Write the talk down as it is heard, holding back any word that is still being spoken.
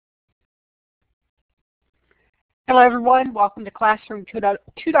Hello everyone, welcome to Classroom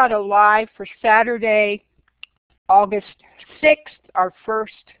 2.0 Live for Saturday, August 6th, our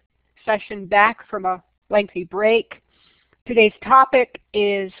first session back from a lengthy break. Today's topic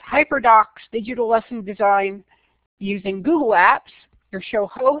is HyperDocs Digital Lesson Design using Google Apps. Your show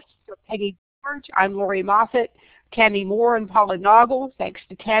hosts are Peggy George, I'm Lori Moffett, Tammy Moore, and Paula Noggle. Thanks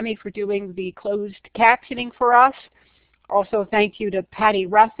to Tammy for doing the closed captioning for us. Also thank you to Patty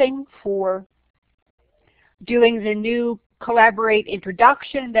Ruffing for doing the new Collaborate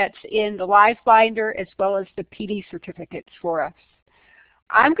introduction that's in the Live Binder, as well as the PD certificates for us.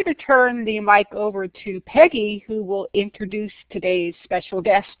 I'm going to turn the mic over to Peggy, who will introduce today's special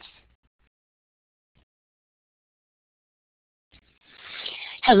guests.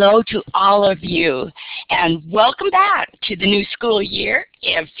 Hello to all of you, and welcome back to the new school year.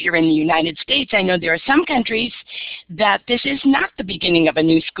 If you're in the United States, I know there are some countries that this is not the beginning of a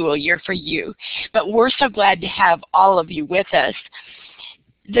new school year for you, but we're so glad to have all of you with us.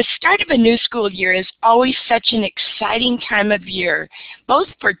 The start of a new school year is always such an exciting time of year, both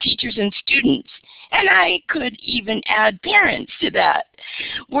for teachers and students, and I could even add parents to that.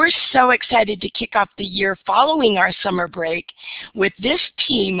 We're so excited to kick off the year following our summer break with this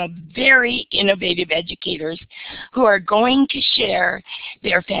team of very innovative educators who are going to share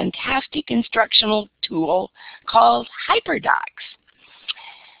their fantastic instructional tool called HyperDocs.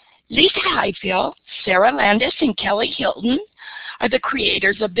 Lisa Highfill, Sarah Landis, and Kelly Hilton are the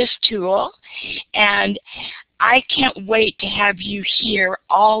creators of this tool, and I can't wait to have you hear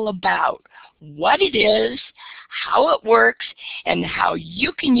all about what it is, how it works, and how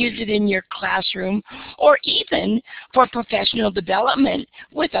you can use it in your classroom or even for professional development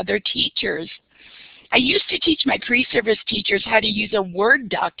with other teachers. I used to teach my pre-service teachers how to use a Word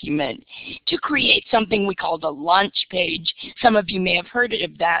document to create something we called a launch page. Some of you may have heard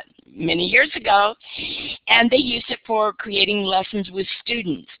of that many years ago, and they used it for creating lessons with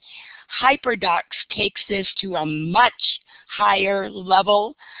students. HyperDocs takes this to a much higher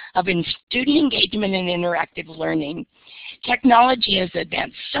level of student engagement and interactive learning. Technology has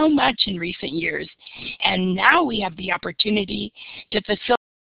advanced so much in recent years, and now we have the opportunity to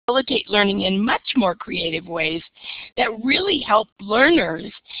facilitate learning in much more creative ways that really help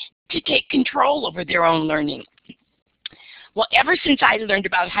learners to take control over their own learning. Well, ever since I learned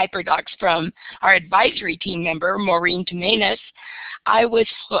about HyperDocs from our advisory team member, Maureen Tomanis, I was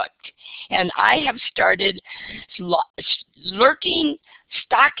hooked, and I have started lurking,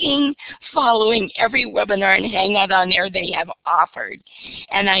 stalking, following every webinar and hangout on there they have offered.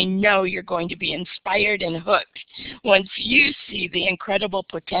 And I know you're going to be inspired and hooked once you see the incredible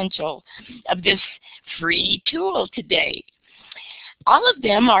potential of this free tool today. All of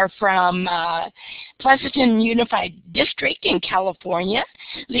them are from Pleasanton Unified District in California.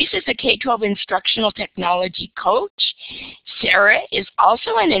 Lisa's a K-12 instructional technology coach. Sarah is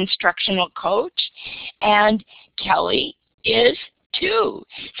also an instructional coach, and Kelly is too.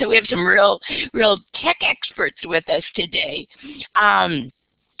 So we have some real tech experts with us today.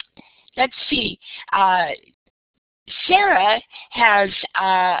 Let's see. Sarah has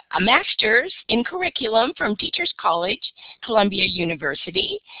a master's in curriculum from Teachers College, Columbia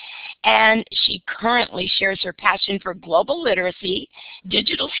University, and she currently shares her passion for global literacy,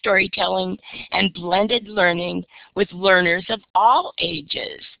 digital storytelling, and blended learning with learners of all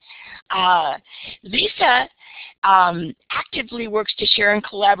ages. Lisa actively works to share and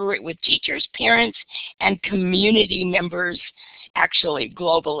collaborate with teachers, parents, and community members, actually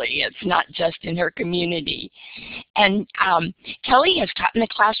globally. It's not just in her community. And Kelly has taught in the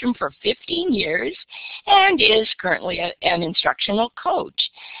classroom for 15 years and is currently an instructional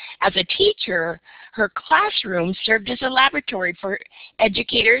coach. As a teacher, her classroom served as a laboratory for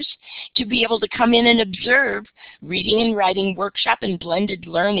educators to be able to come in and observe reading and writing workshop and blended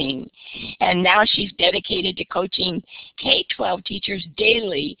learning. And now she's dedicated to coaching K-12 teachers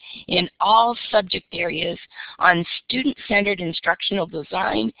daily in all subject areas on student-centered instructional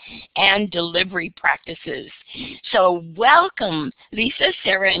design and delivery practices. So welcome, Lisa,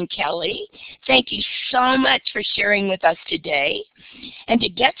 Sarah, and Kelly. Thank you so much for sharing with us today. And to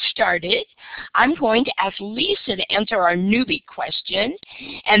get started, I'm going to ask Lisa to answer our newbie question,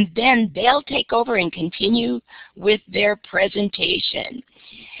 and then they'll take over and continue with their presentation.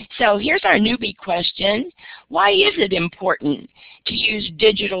 So here's our newbie question. Why is it important to use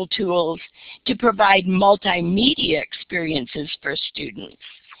digital tools to provide multimedia experiences for students?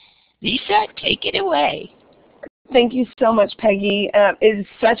 Lisa, take it away. Thank you so much, Peggy. It is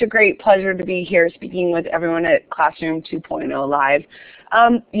such a great pleasure to be here speaking with everyone at Classroom 2.0 Live.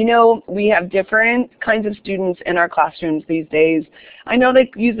 You know, we have different kinds of students in our classrooms these days. I know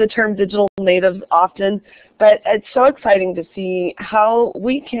they use the term digital natives often, but it's so exciting to see how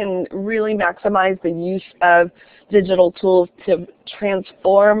we can really maximize the use of digital tools to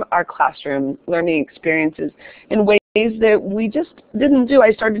transform our classroom learning experiences in ways that we just didn't do.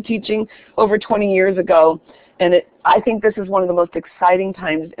 I started teaching over 20 years ago, and I think this is one of the most exciting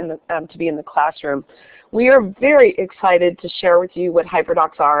times to be in the classroom. We are very excited to share with you what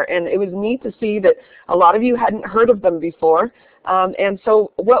HyperDocs are, and it was neat to see that a lot of you hadn't heard of them before. And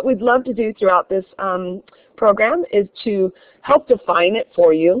so what we'd love to do throughout this program is to help define it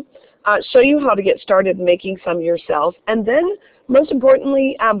for you, show you how to get started making some yourself, and then most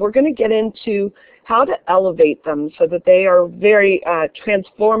importantly, we're going to get into how to elevate them so that they are very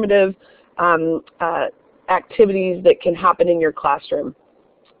transformative activities that can happen in your classroom.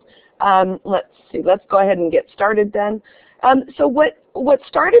 Let's see, let's go ahead and get started then. So what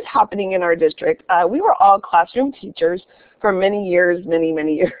started happening in our district, we were all classroom teachers for many years,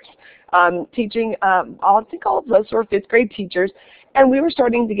 many years, teaching, I think all of us were 5th grade teachers, and we were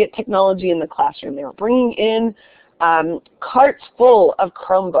starting to get technology in the classroom. They were bringing in carts full of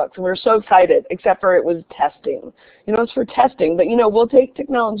Chromebooks, and we were so excited, except for it was testing. You know, it's for testing, but you know, we'll take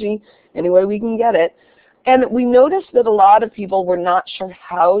technology any way we can get it. And we noticed that a lot of people were not sure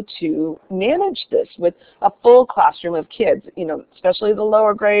how to manage this with a full classroom of kids, you know, especially the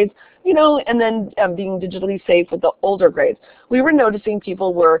lower grades, you know, and then being digitally safe with the older grades. We were noticing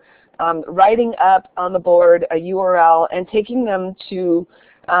people were writing up on the board a URL and taking them to,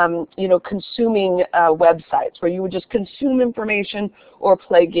 you know, consuming websites where you would just consume information or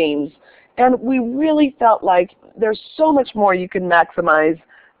play games. And we really felt like there's so much more you can maximize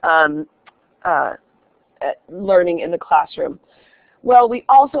learning in the classroom. Well, we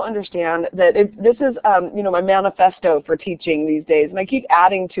also understand that this is, you know, my manifesto for teaching these days, and I keep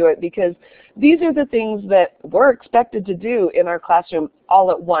adding to it because these are the things that we're expected to do in our classroom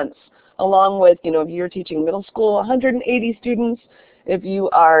all at once, along with, you know, if you're teaching middle school, 180 students. If you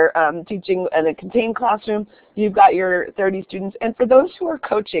are teaching in a contained classroom, you've got your 30 students. And for those who are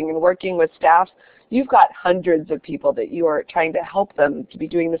coaching and working with staff, you've got hundreds of people that you are trying to help them to be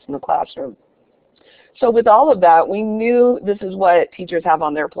doing this in the classroom. So with all of that, we knew this is what teachers have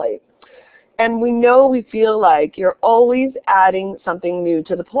on their plate. And we know we feel like you're always adding something new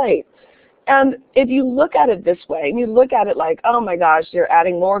to the plate. And if you look at it this way, and you look at it like, oh my gosh, you're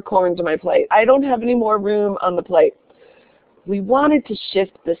adding more corn to my plate. I don't have any more room on the plate. We wanted to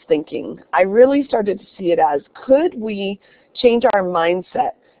shift this thinking. I really started to see it as, could we change our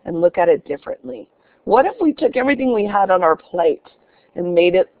mindset and look at it differently? What if we took everything we had on our plate and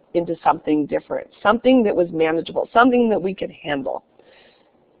made it into something different, something that was manageable, something that we could handle?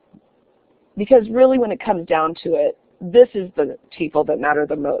 Because really when it comes down to it, this is the people that matter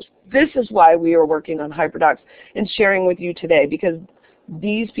the most. This is why we are working on HyperDocs and sharing with you today, because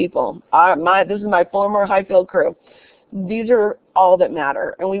these people, this is my former Highfill crew. These are all that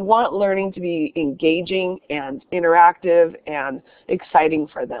matter, and we want learning to be engaging and interactive and exciting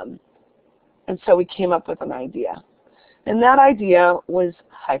for them. And so we came up with an idea. And that idea was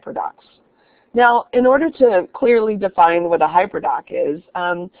HyperDocs. Now, in order to clearly define what a HyperDoc is,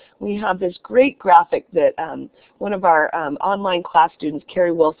 we have this great graphic that one of our online class students,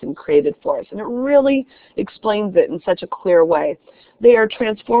 Carrie Wilson, created for us. And it really explains it in such a clear way. They are a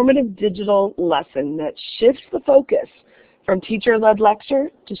transformative digital lesson that shifts the focus from teacher-led lecture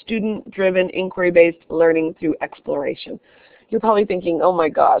to student-driven inquiry-based learning through exploration. You're probably thinking, oh my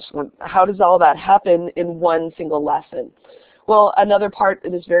gosh, how does all that happen in one single lesson? Well, another part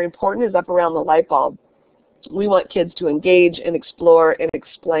that is very important is up around the light bulb. We want kids to engage and explore and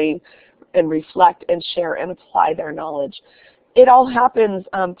explain and reflect and share and apply their knowledge. It all happens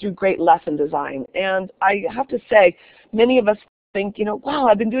through great lesson design. And I have to say, many of us think, you know, wow,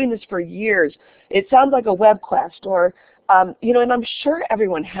 I've been doing this for years. It sounds like a web quest, or, you know, and I'm sure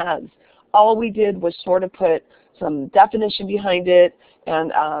everyone has. All we did was sort of put some definition behind it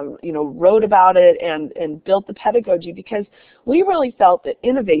and you know, wrote about it and built the pedagogy, because we really felt that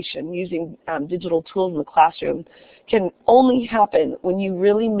innovation using digital tools in the classroom can only happen when you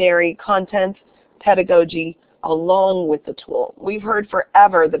really marry content, pedagogy, along with the tool. We've heard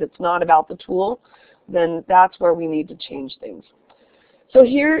forever that it's not about the tool, then that's where we need to change things. So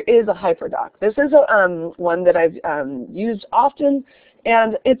here is a HyperDoc. This is one that I've used often,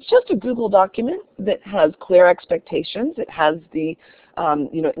 and it's just a Google document that has clear expectations. It has the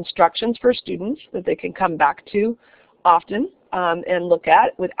you know, instructions for students that they can come back to often and look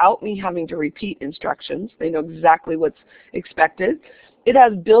at without me having to repeat instructions. They know exactly what's expected. It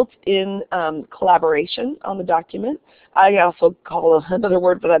has built-in collaboration on the document. I also call another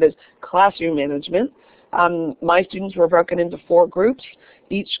word for that is classroom management. My students were broken into 4 groups.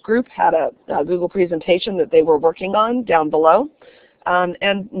 Each group had a Google presentation that they were working on down below.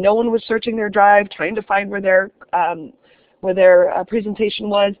 And no one was searching their drive, trying to find where their presentation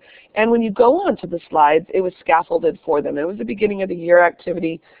was. And when you go onto the slides, it was scaffolded for them. It was the beginning of the year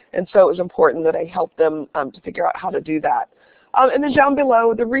activity, and so it was important that I help them to figure out how to do that. And then down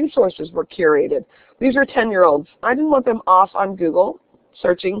below, the resources were curated. These are 10-year-olds. I didn't want them off on Google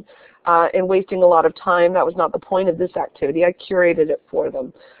searching and wasting a lot of time. That was not the point of this activity. I curated it for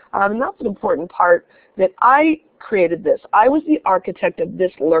them. And that's an important part, that I created this. I was the architect of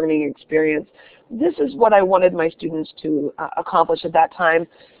this learning experience. This is what I wanted my students to accomplish at that time,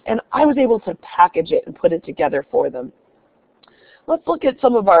 and I was able to package it and put it together for them. Let's look at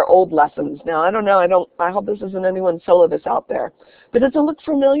some of our old lessons. Now, I don't know, I hope this isn't anyone's syllabus out there, but does it look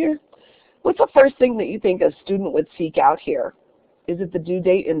familiar? What's the first thing that you think a student would seek out here? Is it the due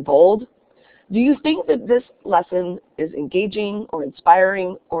date in bold? Do you think that this lesson is engaging or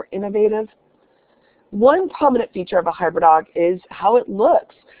inspiring or innovative? One prominent feature of a HyperDoc is how it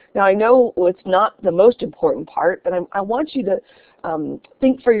looks. Now, I know it's not the most important part, but I want you to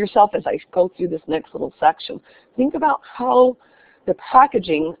think for yourself as I go through this next little section. Think about how the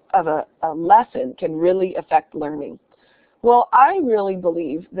packaging of a lesson can really affect learning. Well, I really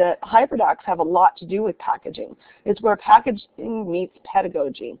believe that HyperDocs have a lot to do with packaging. It's where packaging meets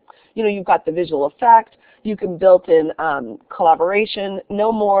pedagogy. You know, you've got the visual effect, you can build in collaboration,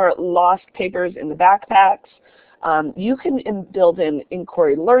 no more lost papers in the backpacks. You can build in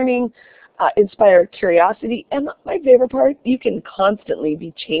inquiry learning, inspire curiosity, and my favorite part, you can constantly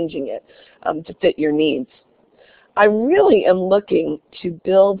be changing it to fit your needs. I really am looking to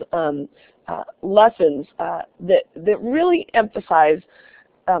build lessons that really emphasize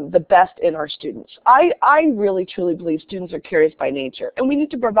the best in our students. I really truly believe students are curious by nature, and we need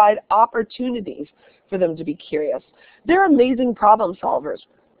to provide opportunities for them to be curious. They're amazing problem solvers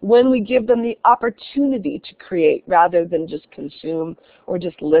when we give them the opportunity to create rather than just consume or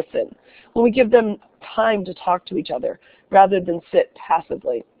just listen. When we give them time to talk to each other rather than sit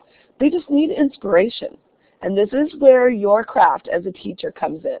passively. They just need inspiration. And this is where your craft as a teacher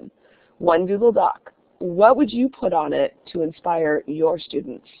comes in. One Google Doc. What would you put on it to inspire your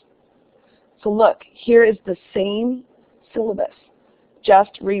students? So look, here is the same syllabus,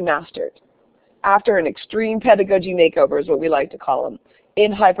 just remastered. After an extreme pedagogy makeover is what we like to call them,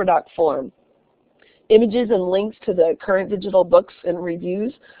 in HyperDoc form. Images and links to the current digital books and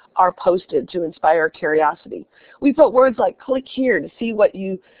reviews are posted to inspire curiosity. We put words like click here to see what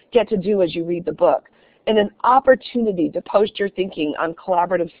you get to do as you read the book, and an opportunity to post your thinking on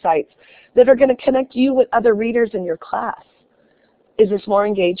collaborative sites that are going to connect you with other readers in your class. Is this more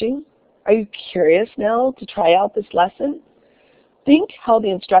engaging? Are you curious now to try out this lesson? Think how the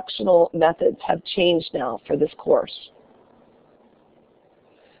instructional methods have changed now for this course.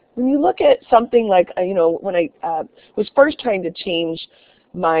 When you look at something like, when I was first trying to change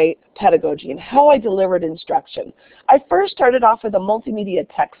my pedagogy and how I delivered instruction, I first started off with a multimedia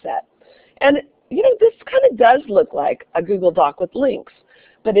text set. And this kind of does look like a Google Doc with links,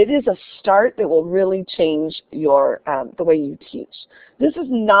 but it is a start that will really change your the way you teach. This is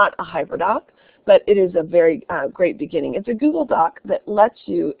not a HyperDoc, but it is a very great beginning. It's a Google Doc that lets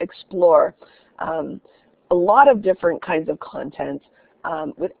you explore a lot of different kinds of content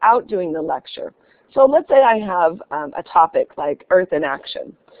without doing the lecture. So let's say I have a topic like Earth in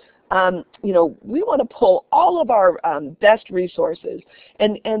Action. We want to pull all of our best resources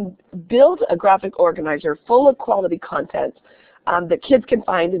and build a graphic organizer full of quality content that kids can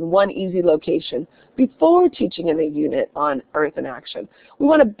find in one easy location before teaching in a unit on Earth in Action. We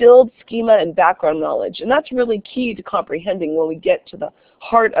want to build schema and background knowledge, and that's really key to comprehending when we get to the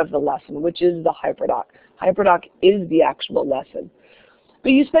heart of the lesson, which is the HyperDoc. HyperDoc is the actual lesson.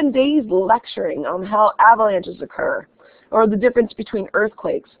 But you spend days lecturing on how avalanches occur or the difference between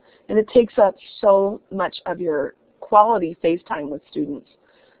earthquakes, and it takes up so much of your quality face time with students.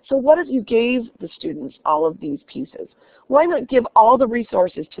 So what if you gave the students all of these pieces? Why not give all the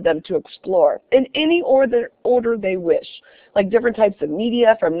resources to them to explore in any order they wish, like different types of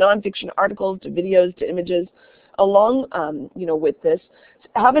media, from nonfiction articles to videos to images. Along with this,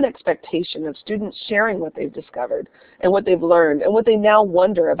 have an expectation of students sharing what they've discovered and what they've learned and what they now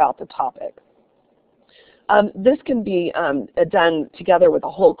wonder about the topic. This can be done together with a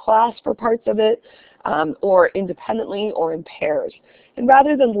whole class for parts of it, or independently or in pairs. And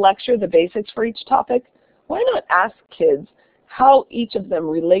rather than lecture the basics for each topic, why not ask kids how each of them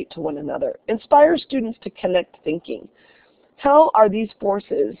relate to one another? Inspire students to connect thinking. How are these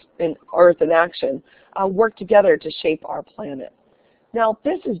forces in Earth in Action work together to shape our planet? Now,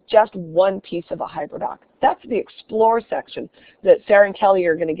 this is just one piece of a HyperDoc. That's the Explore section that Sarah and Kelly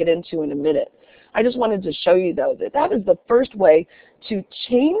are going to get into in a minute. I just wanted to show you, though, that that is the first way to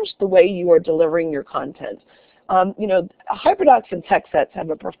change the way you are delivering your content. You know, HyperDocs and tech sets have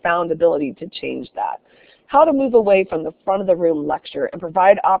a profound ability to change that. How to move away from the front of the room lecture and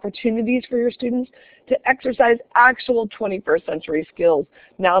provide opportunities for your students to exercise actual 21st century skills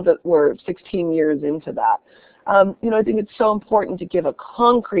now that we're 16 years into that. You know, I think it's so important to give a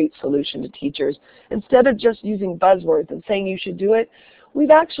concrete solution to teachers. Instead of just using buzzwords and saying you should do it,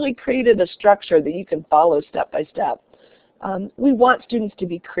 we've actually created a structure that you can follow step by step. We want students to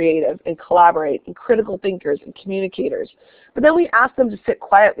be creative and collaborate and critical thinkers and communicators. But then we ask them to sit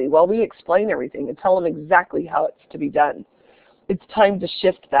quietly while we explain everything and tell them exactly how it's to be done. It's time to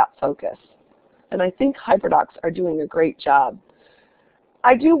shift that focus. And I think HyperDocs are doing a great job.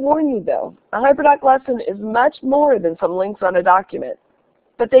 I do warn you, though, a HyperDoc lesson is much more than some links on a document.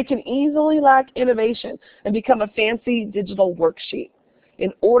 But they can easily lack innovation and become a fancy digital worksheet.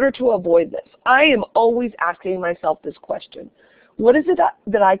 In order to avoid this, I am always asking myself this question: what is it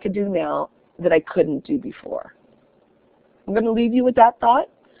that I could do now that I couldn't do before? I'm going to leave you with that thought.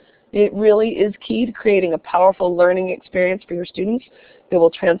 It really is key to creating a powerful learning experience for your students that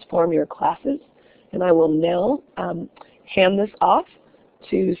will transform your classes. And I will now hand this off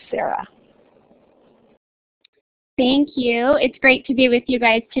to Sarah. Thank you. It's great to be with you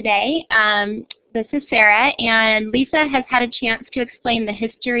guys today. This is Sarah, and Lisa has had a chance to explain the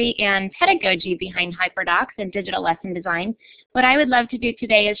history and pedagogy behind HyperDocs and digital lesson design. What I would love to do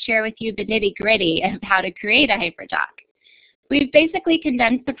today is share with you the nitty-gritty of how to create a HyperDoc. We've basically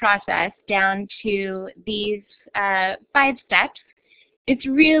condensed the process down to these 5 steps. It's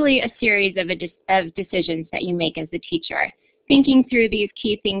really a series of decisions that you make as a teacher. Thinking through these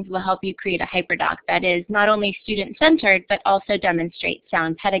key things will help you create a HyperDoc that is not only student-centered, but also demonstrates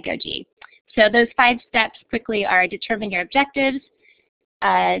sound pedagogy. So those 5 steps quickly are: determine your objectives,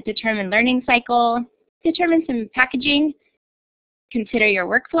 determine learning cycle, determine some packaging, consider your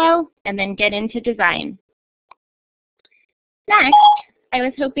workflow, and then get into design. Next, I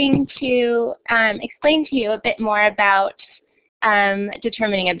was hoping to explain to you a bit more about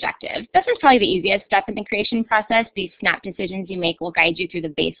determining objectives. This is probably the easiest step in the creation process. These snap decisions you make will guide you through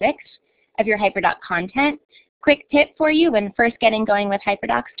the basics of your HyperDoc content. Quick tip for you when first getting going with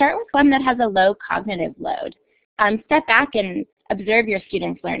HyperDocs: start with one that has a low cognitive load. Step back and observe your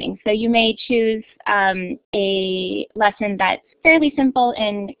students' learning. So you may choose a lesson that's fairly simple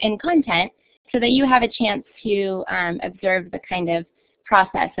in content so that you have a chance to observe the kind of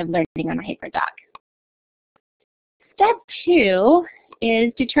process of learning on a HyperDoc. Step 2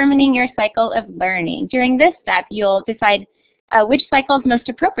 is determining your cycle of learning. During this step, you'll decide which cycle is most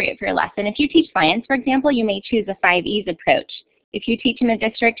appropriate for your lesson. If you teach science, for example, you may choose a 5 E's approach. If you teach in a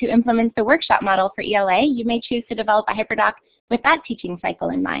district who implements the workshop model for ELA, you may choose to develop a HyperDoc with that teaching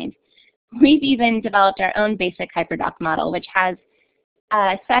cycle in mind. We've even developed our own basic HyperDoc model, which has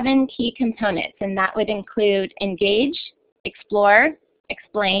 7 key components, and that would include engage, explore,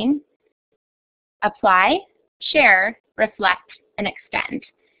 explain, apply, share, reflect, and extend.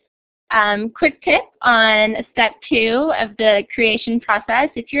 Quick tip on step 2 of the creation process: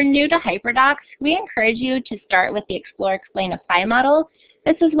 if you're new to HyperDocs, we encourage you to start with the Explore, Explain, Apply model.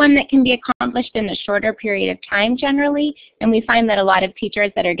 This is one that can be accomplished in a shorter period of time generally, and we find that a lot of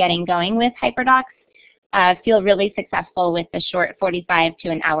teachers that are getting going with HyperDocs feel really successful with the short 45 to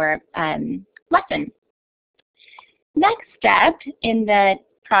an hour lesson. Next step in the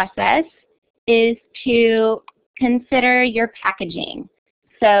process is to consider your packaging.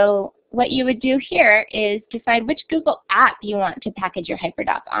 So what you would do here is decide which Google app you want to package your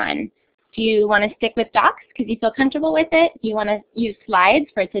HyperDoc on. Do you want to stick with Docs because you feel comfortable with it? Do you want to use Slides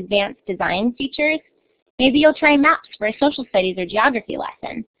for its advanced design features? Maybe you'll try Maps for a social studies or geography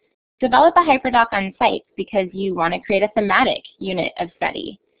lesson. Develop a HyperDoc on site because you want to create a thematic unit of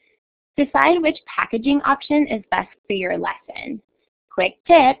study. Decide which packaging option is best for your lesson. Quick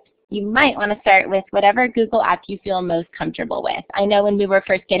tip: you might want to start with whatever Google app you feel most comfortable with. I know when we were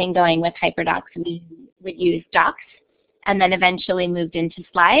first getting going with HyperDocs, we would use Docs and then eventually moved into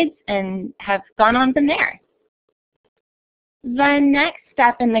Slides and have gone on from there. The next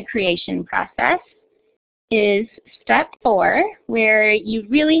step in the creation process is step 4, where you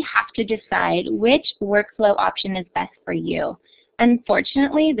really have to decide which workflow option is best for you.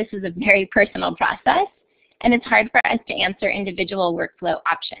 Unfortunately, this is a very personal process, and it's hard for us to answer individual workflow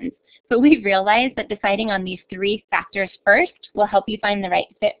options. But we've realized that deciding on these 3 factors first will help you find the right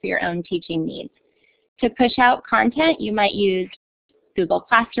fit for your own teaching needs. To push out content, you might use Google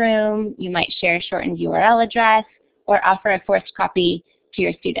Classroom, you might share a shortened URL address, or offer a forced copy to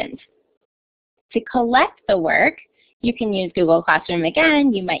your students. To collect the work, you can use Google Classroom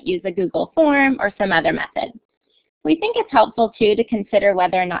again. You might use a Google form or some other method. We think it's helpful, too, to consider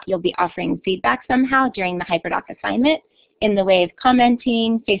whether or not you'll be offering feedback somehow during the HyperDoc assignment in the way of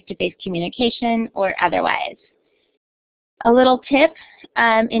commenting, face-to-face communication, or otherwise. A little tip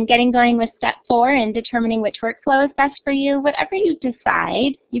in getting going with step 4 and determining which workflow is best for you, whatever you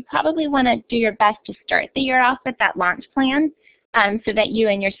decide, you probably want to do your best to start the year off with that launch plan so that you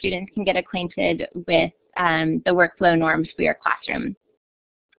and your students can get acquainted with the workflow norms for your classroom.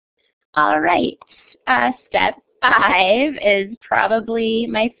 All right, step 5 is probably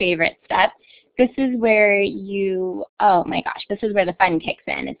my favorite step. This is where oh my gosh, this is where the fun kicks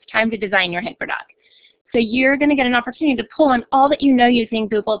in. It's time to design your HyperDoc. So you're going to get an opportunity to pull on all that you know using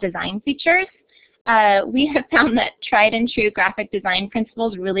Google design features. We have found that tried and true graphic design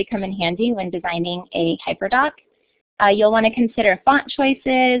principles really come in handy when designing a HyperDoc. You'll want to consider font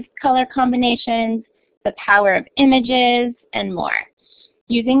choices, color combinations, the power of images, and more.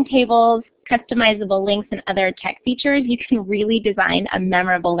 Using tables, customizable links, and other tech features, you can really design a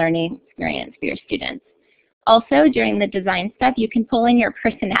memorable learning experience for your students. Also, during the design step, you can pull in your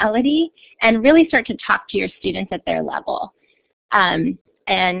personality and really start to talk to your students at their level.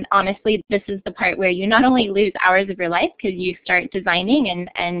 And honestly, this is the part where you not only lose hours of your life because you start designing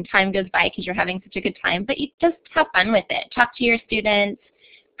and time goes by because you're having such a good time, but you just have fun with it. Talk to your students,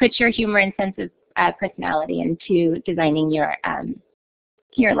 put your humor and sense of personality into designing your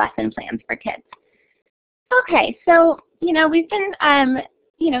lesson plans for kids. Okay, so we've been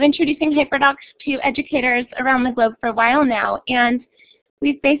introducing HyperDocs to educators around the globe for a while now, and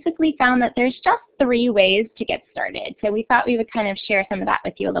we've basically found that there's just 3 ways to get started. So we thought we would kind of share some of that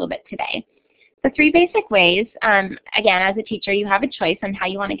with you a little bit today. The 3 basic ways, again, as a teacher, you have a choice on how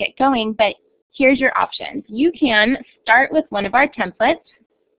you want to get going, but here's your options. You can start with one of our templates.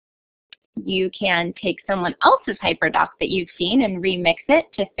 You can take someone else's HyperDoc that you've seen and remix it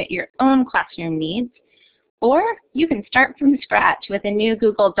to fit your own classroom needs. Or you can start from scratch with a new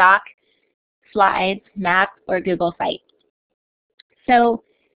Google Doc, Slides, Map, or Google Site. So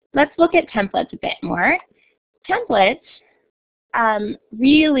let's look at templates a bit more. Templates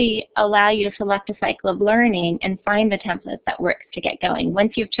really allow you to select a cycle of learning and find the template that works to get going.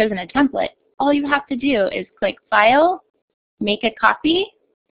 Once you've chosen a template, all you have to do is click File, make a copy,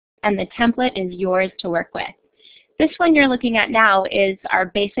 and the template is yours to work with. This one you're looking at now is our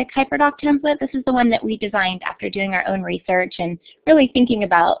basic HyperDoc template. This is the one that we designed after doing our own research and really thinking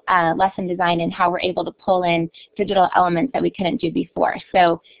about lesson design and how we're able to pull in digital elements that we couldn't do before.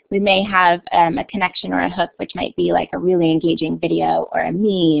 So we may have a connection or a hook, which might be like a really engaging video or a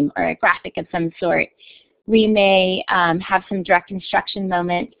meme or a graphic of some sort. We may have some direct instruction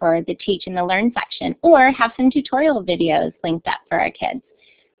moment for the teach and the learn section, or have some tutorial videos linked up for our kids.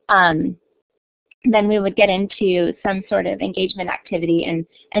 Then we would get into some sort of engagement activity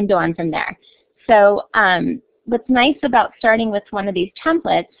and go on from there. So what's nice about starting with one of these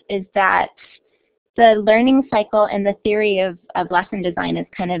templates is that the learning cycle and the theory of lesson design is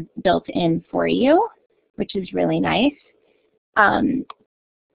kind of built in for you, which is really nice.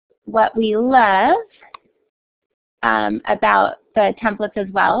 What we love about the templates as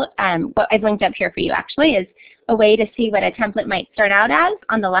well, what I've linked up here for you actually, is a way to see what a template might start out as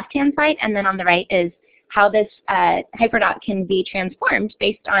on the left-hand side, and then on the right is how this HyperDoc can be transformed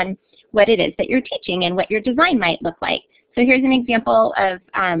based on what it is that you're teaching and what your design might look like. So here's an example of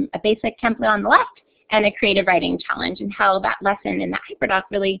a basic template on the left and a creative writing challenge, and how that lesson in that HyperDoc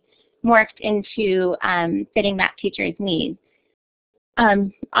really morphed into fitting that teacher's needs.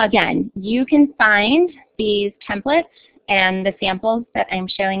 Again, you can find these templates and the samples that I'm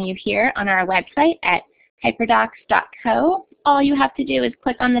showing you here on our website at hyperdocs.co. All you have to do is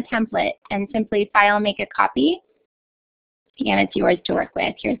click on the template and simply file, make a copy, and it's yours to work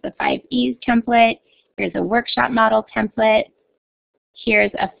with. Here's the 5 E's template. Here's a workshop model template.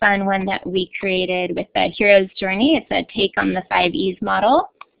 Here's a fun one that we created with the hero's journey. It's a take on the 5 E's model.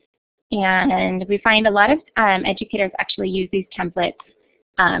 And we find a lot of educators actually use these templates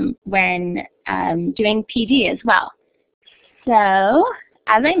when doing PD as well. So,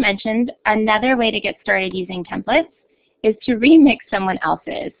 as I mentioned, another way to get started using templates is to remix someone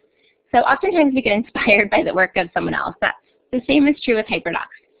else's. So oftentimes we get inspired by the work of someone else. That's the same is true with HyperDocs.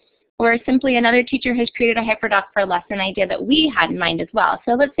 Or simply another teacher has created a HyperDoc for a lesson idea that we had in mind as well.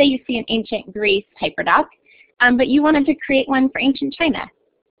 So let's say you see an ancient Greece HyperDoc, but you wanted to create one for ancient China.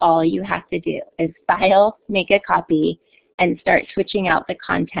 All you have to do is file, make a copy, and start switching out the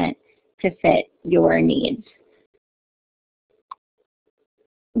content to fit your needs.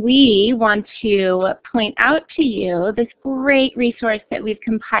 we want to point out to you this great resource that we've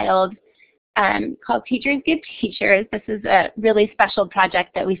compiled called Teachers Give Teachers. This is a really special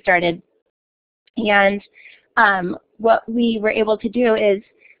project that we started. And what we were able to do is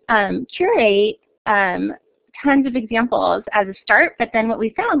curate tons of examples as a start, but then what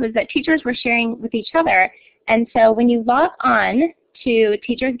we found was that teachers were sharing with each other. And so when you log on to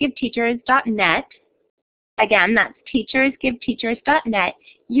teachersgiveteachers.net, again, that's teachersgiveteachers.net,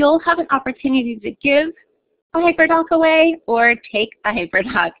 you'll have an opportunity to give a HyperDoc away or take a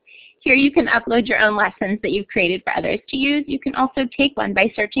HyperDoc. Here you can upload your own lessons that you've created for others to use. You can also take one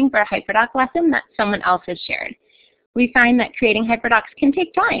by searching for a HyperDoc lesson that someone else has shared. We find that creating HyperDocs can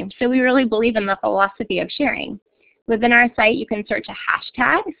take time, so we really believe in the philosophy of sharing. Within our site, you can search a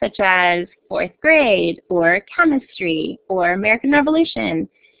hashtag such as 4th grade or chemistry or American Revolution.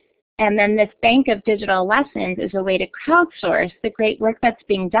 And then this bank of digital lessons is a way to crowdsource the great work that's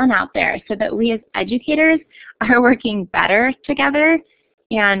being done out there so that we as educators are working better together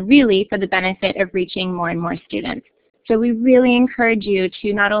and really for the benefit of reaching more and more students. So we really encourage you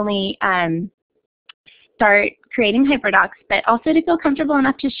to not only start creating HyperDocs, but also to feel comfortable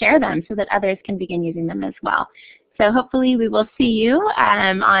enough to share them so that others can begin using them as well. So hopefully we will see you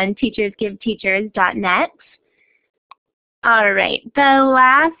on teachersgiveteachers.net. All right, the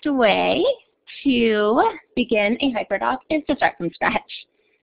last way to begin a HyperDoc is to start from scratch.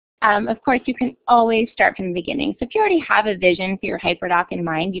 Of course, you can always start from the beginning. So if you already have a vision for your HyperDoc in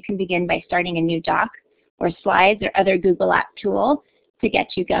mind, you can begin by starting a new doc or slides or other Google App tool to get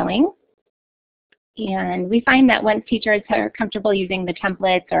you going. And we find that once teachers are comfortable using the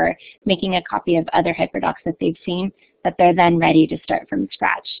templates or making a copy of other HyperDocs that they've seen, that they're then ready to start from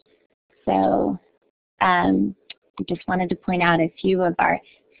scratch. So I just wanted to point out a few of our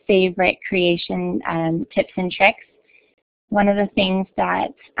favorite creation tips and tricks. One of the things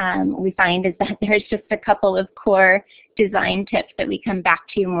that we find is that there's just a couple of core design tips that we come back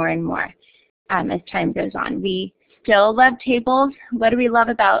to more and more as time goes on. We still love tables. What do we love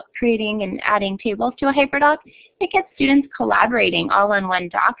about creating and adding tables to a HyperDoc? It gets students collaborating all on one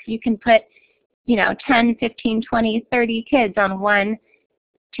doc. You can put 10, 15, 20, 30 kids on one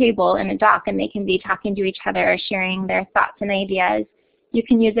table in a doc, and they can be talking to each other, sharing their thoughts and ideas. You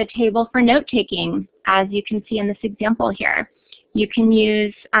can use a table for note-taking, as you can see in this example here. You can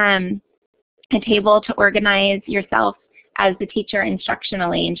use a table to organize yourself as the teacher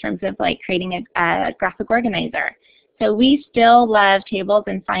instructionally in terms of like creating a graphic organizer. So we still love tables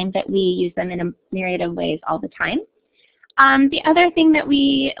and find that we use them in a myriad of ways all the time. The other thing that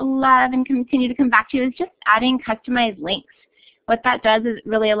we love and continue to come back to is just adding customized links. What that does is it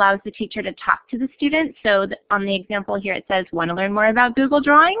really allows the teacher to talk to the student. So on the example here it says, want to learn more about Google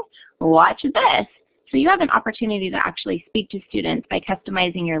Drawing? Watch this. So you have an opportunity to actually speak to students by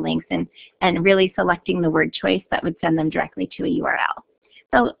customizing your links and really selecting the word choice that would send them directly to a URL.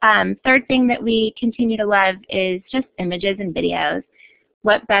 So third thing that we continue to love is just images and videos.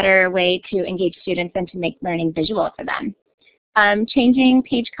 What better way to engage students than to make learning visual for them? Changing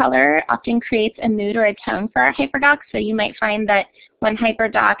page color often creates a mood or a tone for our HyperDocs. So you might find that one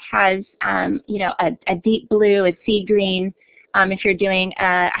HyperDoc has a deep blue, a sea green, if you're doing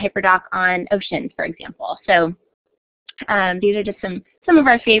a HyperDoc on oceans, for example. So these are just some of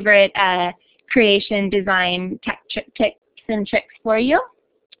our favorite creation design tips and tricks for you.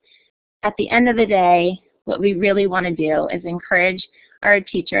 At the end of the day, what we really want to do is encourage our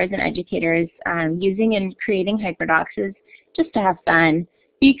teachers and educators using and creating HyperDocs is just to have fun,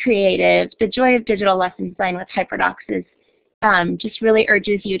 be creative. The joy of digital lesson design with HyperDocs is just really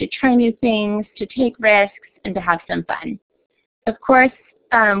urges you to try new things, to take risks, and to have some fun. Of course,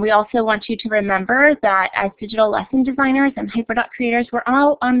 we also want you to remember that as digital lesson designers and HyperDoc creators, we're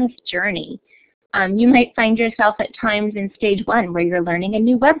all on this journey. You might find yourself at times in stage 1 where you're learning a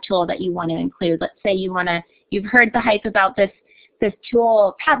new web tool that you want to include. Let's say you've heard the hype about this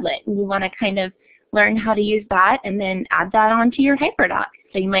tool, Padlet, and you want to kind of learn how to use that and then add that onto your HyperDoc.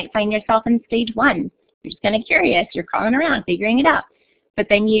 So you might find yourself in stage 1. You're just kind of curious, you're crawling around, figuring it out. But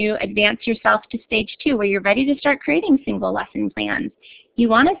then you advance yourself to stage 2 where you're ready to start creating single lesson plans. You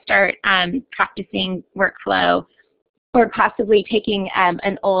want to start practicing workflow or possibly taking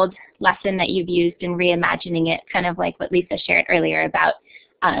an old lesson that you've used and reimagining it, kind of like what Lisa shared earlier about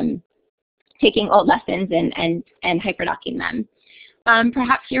taking old lessons and HyperDocking them.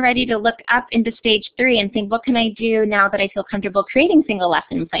 Perhaps you're ready to look up into stage 3 and think, what can I do now that I feel comfortable creating single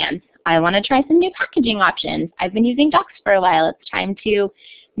lesson plans? I want to try some new packaging options. I've been using Docs for a while. It's time to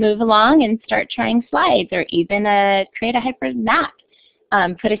move along and start trying slides or even create a hyper map.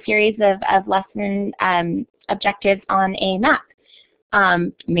 Put a series of lesson objectives on a map.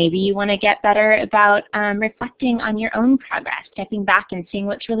 Maybe you want to get better about reflecting on your own progress, stepping back and seeing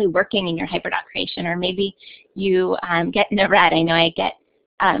what's really working in your HyperDoc creation, or maybe you get in a rut. I know I get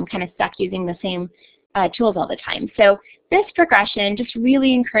kind of stuck using the same tools all the time. So this progression just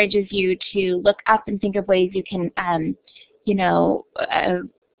really encourages you to look up and think of ways you can,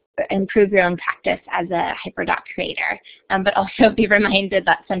 improve your own practice as a HyperDoc creator, but also be reminded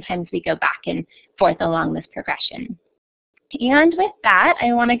that sometimes we go back and forth along this progression. And with that,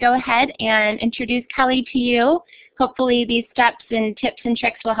 I want to go ahead and introduce Kelly to you. Hopefully these steps and tips and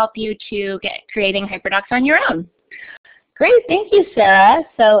tricks will help you to get creating HyperDocs on your own. Great, thank you, Sarah.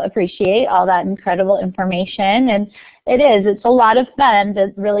 So appreciate all that incredible information. And it's a lot of fun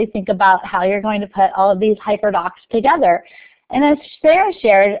to really think about how you're going to put all of these HyperDocs together. And as Sarah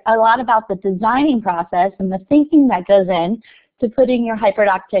shared a lot about the designing process and the thinking that goes in to putting your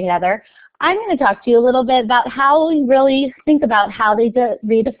HyperDoc together, I'm going to talk to you a little bit about how we really think about how they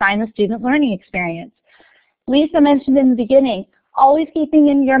redefine the student learning experience. Lisa mentioned in the beginning, always keeping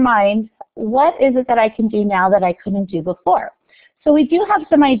in your mind, what is it that I can do now that I couldn't do before? So we do have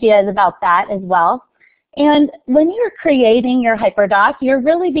some ideas about that as well. And when you're creating your HyperDoc, you're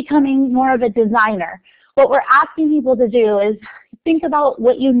really becoming more of a designer. What we're asking people to do is think about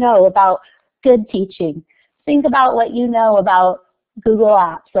what you know about good teaching. Think about what you know about Google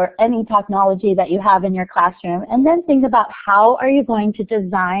Apps or any technology that you have in your classroom, and then think about how are you going to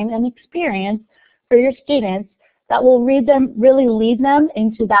design an experience for your students that will really lead them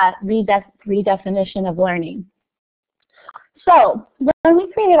into that redefinition of learning. So when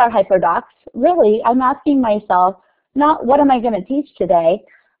we create our HyperDocs, really I'm asking myself, not what am I going to teach today,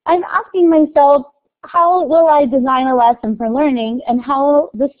 I'm asking myself, how will I design a lesson for learning, and how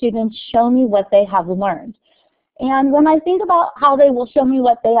will the students show me what they have learned? And when I think about how they will show me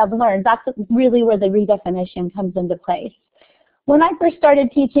what they have learned, that's really where the redefinition comes into place. When I first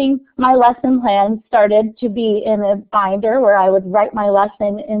started teaching, my lesson plans started to be in a binder where I would write my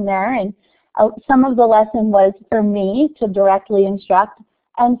lesson in there, and some of the lesson was for me to directly instruct,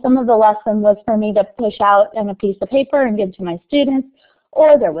 and some of the lesson was for me to push out on a piece of paper and give to my students,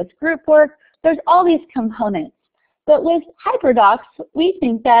 or there was group work. There's all these components. But with HyperDocs, we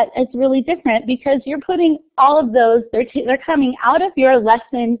think that it's really different because you're putting all of those, they're coming out of your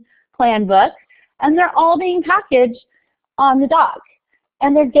lesson plan book, and they're all being packaged on the doc.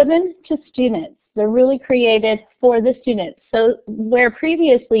 And they're given to students. They're really created for the students. So where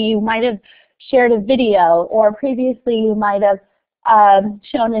previously you might have shared a video, or previously you might have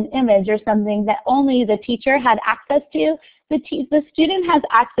shown an image or something that only the teacher had access to, the student has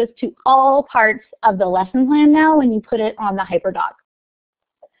access to all parts of the lesson plan now when you put it on the HyperDoc.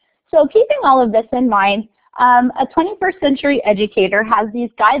 So keeping all of this in mind, a 21st century educator has these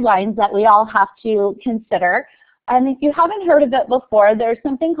guidelines that we all have to consider. And if you haven't heard of it before, there's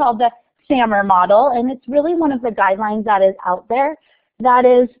something called the SAMR model, and it's really one of the guidelines that is out there that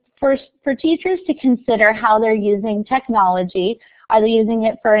is for teachers to consider how they're using technology. Are they using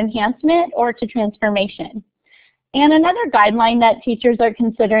it for enhancement or to transformation? And another guideline that teachers are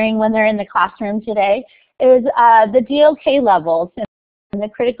considering when they're in the classroom today is the DOK levels and the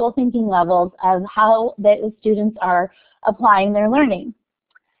critical thinking levels of how the students are applying their learning.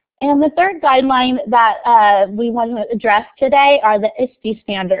 And the third guideline that we want to address today are the ISTE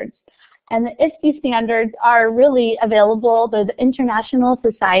standards. And the ISTE standards are really available. They're the International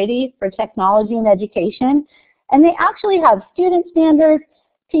Society for Technology and Education. And they actually have student standards,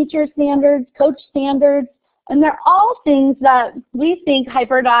 teacher standards, coach standards, and they're all things that we think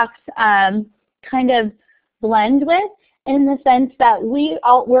HyperDocs kind of blend with, in the sense that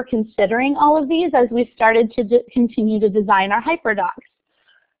we're considering all of these as we started to continue to design our HyperDocs.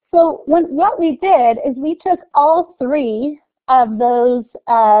 So what we did is we took all three of those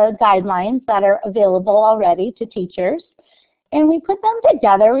guidelines that are available already to teachers, and we put them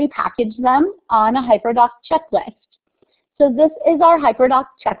together, we packaged them on a HyperDoc checklist. So this is our HyperDoc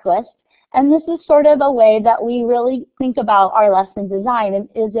checklist, and this is sort of a way that we really think about our lesson design, and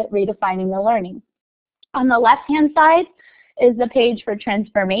is it redefining the learning. On the left-hand side is the page for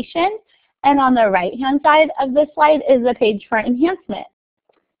transformation, and on the right-hand side of this slide is the page for enhancement.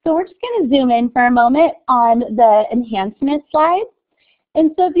 So we're just going to zoom in for a moment on the enhancement slide.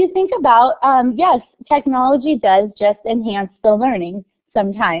 And so if you think about, yes, technology does just enhance the learning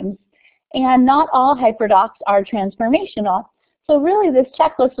sometimes. And not all HyperDocs are transformational. So really this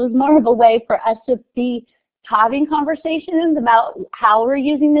checklist was more of a way for us to be having conversations about how we're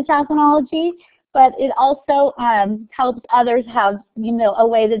using the technology, but it also helps others have, a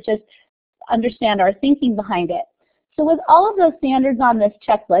way to just understand our thinking behind it. So with all of those standards on this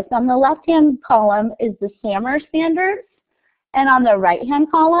checklist, on the left-hand column is the SAMR standards, And on the right-hand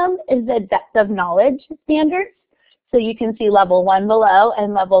column is the depth of knowledge standards. So you can see level 1 below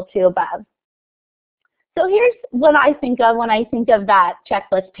and level 2 above. So here's what I think of when I think of that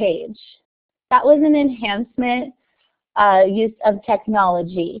checklist page. That was an enhancement use of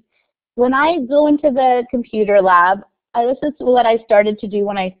technology. When I go into the computer lab, this is what I started to do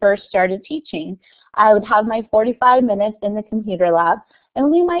when I first started teaching. I would have my 45 minutes in the computer lab, and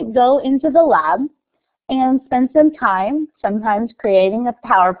we might go into the lab and spend some time, sometimes creating a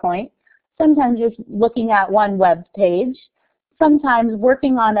PowerPoint, sometimes just looking at one web page, sometimes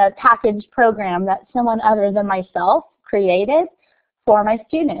working on a packaged program that someone other than myself created for my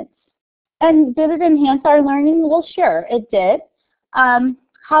students. And did it enhance our learning? Well, sure, it did.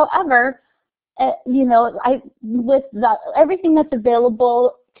 However, you know, with everything that's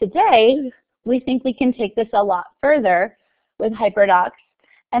available today, we think we can take this a lot further with HyperDocs.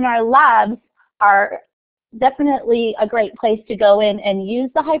 And our labs are definitely a great place to go in and use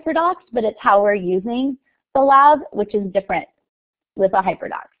the HyperDocs, but it's how we're using the lab, which is different with a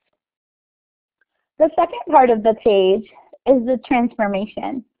HyperDocs. The second part of the page is the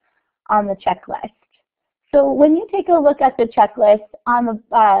transformation on the checklist. So when you take a look at the checklist, I'm going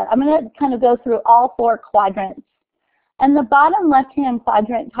to kind of go through all 4 quadrants. And the bottom left-hand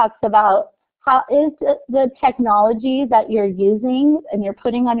quadrant talks about how is the technology that you're using and you're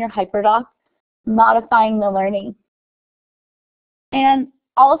putting on your HyperDocs modifying the learning. And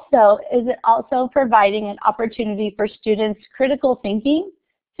also, is it also providing an opportunity for students' critical thinking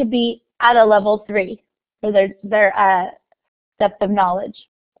to be at a level 3 for their depth of knowledge.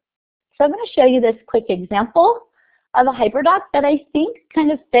 So I'm going to show you this quick example of a HyperDoc that I think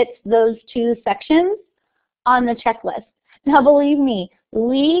kind of fits those 2 sections on the checklist. Now believe me,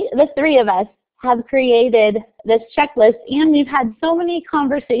 the 3 of us, have created this checklist, and we've had so many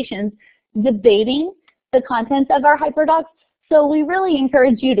conversations debating the contents of our HyperDocs. So we really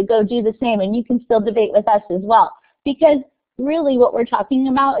encourage you to go do the same, and you can still debate with us as well, because really what we're talking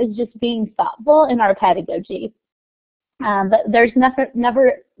about is just being thoughtful in our pedagogy. But there's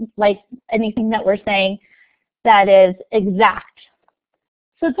never like anything that we're saying that is exact.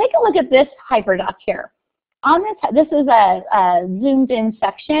 So take a look at this HyperDoc here. On this is a zoomed in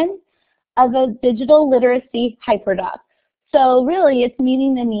section of a digital literacy HyperDoc. So really it's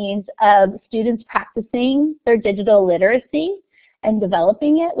meeting the needs of students practicing their digital literacy and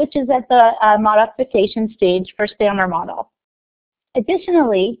developing it, which is at the modification stage for STAMR model.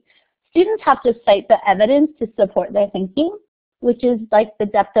 Additionally, students have to cite the evidence to support their thinking, which is like the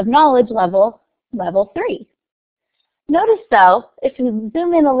depth of knowledge level 3. Notice though, if you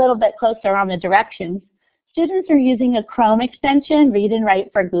zoom in a little bit closer on the directions, students are using a Chrome extension, Read and Write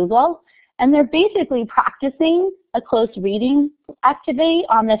for Google, and they're basically practicing a close reading activity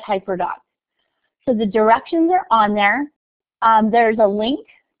on this HyperDoc. So the directions are on there. There's a link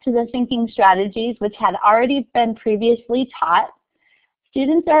to the thinking strategies, which had already been previously taught.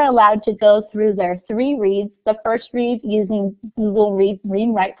 Students are allowed to go through their 3 reads. The first read using Google Read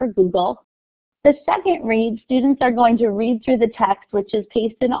and Write for Google. The second read, students are going to read through the text, which is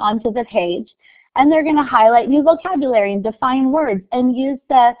pasted onto the page, and they're going to highlight new vocabulary and define words and use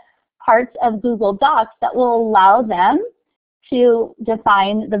the parts of Google Docs that will allow them to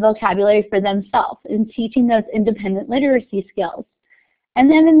define the vocabulary for themselves in teaching those independent literacy skills. And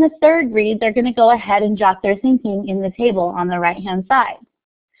then in the third read, they're going to go ahead and jot their thinking in the table on the right-hand side.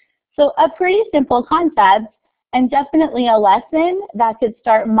 So a pretty simple concept, and definitely a lesson that could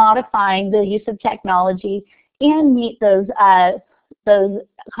start modifying the use of technology and meet those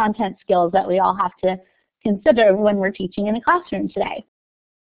content skills that we all have to consider when we're teaching in a classroom today.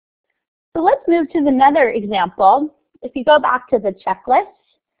 So let's move to another example. If you go back to the checklist,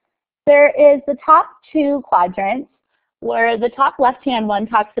 there is the top 2 quadrants, where the top left-hand one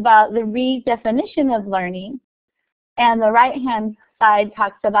talks about the redefinition of learning, and the right-hand side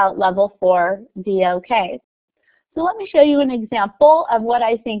talks about level 4 DOK. So let me show you an example of what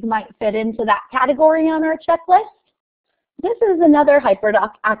I think might fit into that category on our checklist. This is another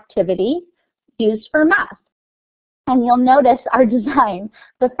HyperDoc activity used for math. And you'll notice our design.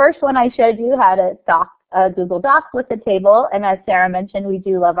 The first one I showed you had a Google Doc with a table, and as Sarah mentioned, we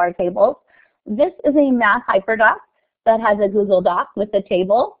do love our tables. This is a math HyperDoc that has a Google Doc with a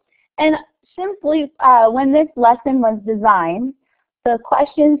table. And simply, when this lesson was designed, the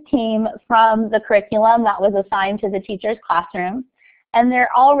questions came from the curriculum that was assigned to the teacher's classroom, and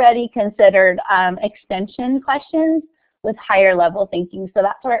they're already considered extension questions with higher level thinking, so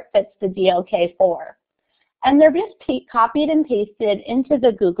that's where it fits the DOK 4. And they're just copied and pasted into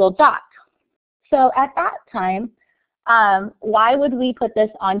the Google Doc. So at that time, why would we put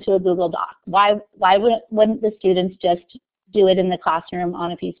this onto a Google Doc? Why wouldn't the students just do it in the classroom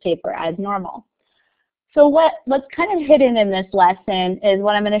on a piece of paper as normal. So what's kind of hidden in this lesson is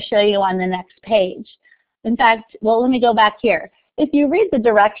what I'm going to show you on the next page. In fact, well, let me go back here. If you read the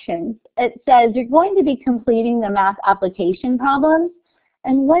directions, it says you're going to be completing the math application problems.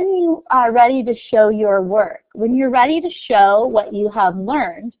 And when you are ready to show your work, when you're ready to show what you have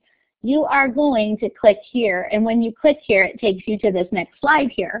learned, you are going to click here. And when you click here, it takes you to this next slide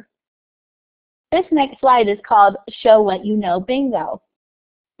here. This next slide is called Show What You Know Bingo.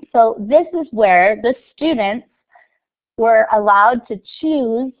 So this is where the students were allowed to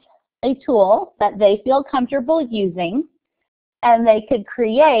choose a tool that they feel comfortable using, and they could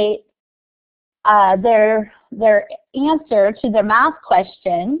create their answer to their math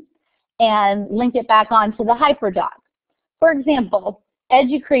question and link it back onto the HyperDoc. For example,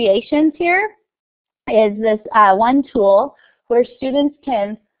 EduCreations here is this one tool where students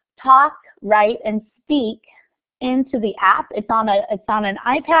can talk, write, and speak into the app. It's on an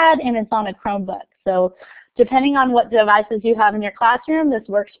iPad and it's on a Chromebook. So depending on what devices you have in your classroom, this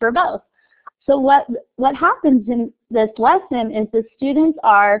works for both. So what happens in this lesson is the students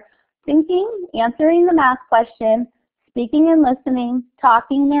are thinking, answering the math question, speaking and listening,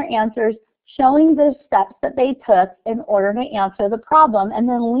 talking their answers, showing the steps that they took in order to answer the problem, and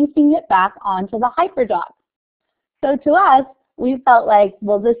then linking it back onto the HyperDoc. So to us, we felt like,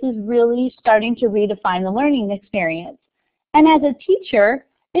 well, this is really starting to redefine the learning experience. And as a teacher,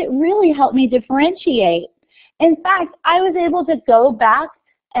 it really helped me differentiate. In fact, I was able to go back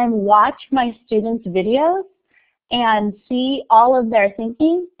and watch my students' videos and see all of their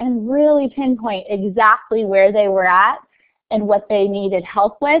thinking and really pinpoint exactly where they were at and what they needed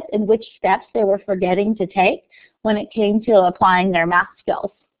help with and which steps they were forgetting to take when it came to applying their math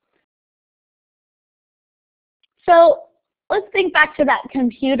skills. So let's think back to that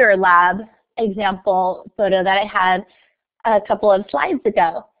computer lab example photo that I had a couple of slides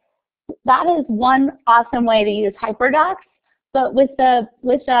ago. That is one awesome way to use HyperDocs. But with the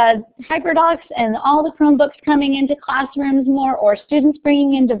HyperDocs and all the Chromebooks coming into classrooms more, or students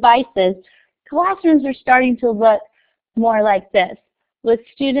bringing in devices, classrooms are starting to look more like this, with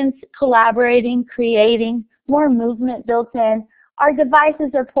students collaborating, creating, more movement built in. Our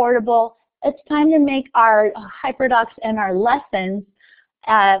devices are portable. It's time to make our HyperDocs and our lessons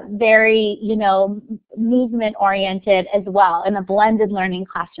very, movement-oriented as well in a blended learning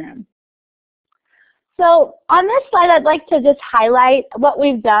classroom. So on this slide, I'd like to just highlight what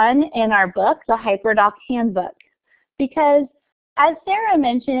we've done in our book, the HyperDoc Handbook. Because as Sarah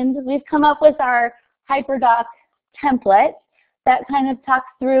mentioned, we've come up with our HyperDoc template that kind of talks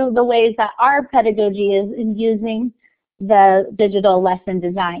through the ways that our pedagogy is in using the digital lesson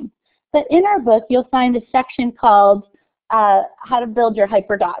design. But in our book, you'll find a section called How to Build Your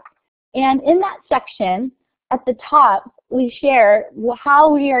HyperDoc. And in that section, at the top, we share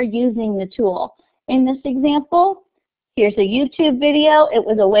how we are using the tool. In this example, here's a YouTube video. It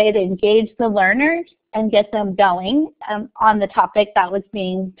was a way to engage the learners and get them going on the topic that was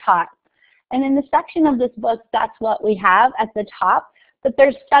being taught. And in the section of this book, that's what we have at the top. But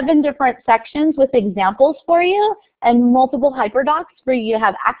there's 7 different sections with examples for you and multiple HyperDocs for you to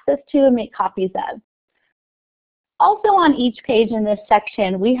have access to and make copies of. Also on each page in this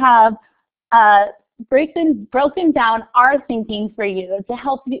section, we have broken down our thinking for you to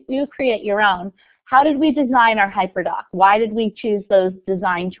help you create your own. How did we design our HyperDoc? Why did we choose those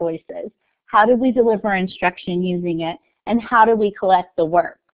design choices? How did we deliver instruction using it? And how did we collect the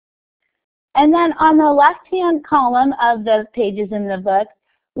work? And then on the left-hand column of the pages in the book,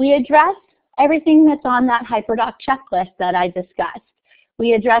 we address everything that's on that HyperDoc checklist that I discussed.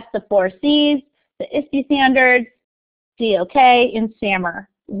 We address the 4 C's, the ISTE standards, DOK, and SAMR.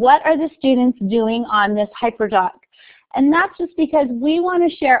 What are the students doing on this HyperDoc? And that's just because we want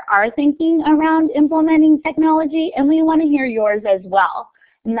to share our thinking around implementing technology, and we want to hear yours as well.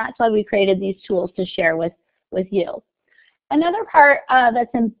 And that's why we created these tools to share with you. Another part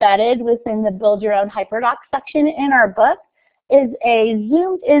that's embedded within the Build Your Own HyperDoc section in our book is a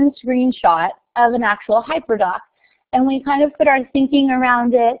zoomed-in screenshot of an actual HyperDoc. And we kind of put our thinking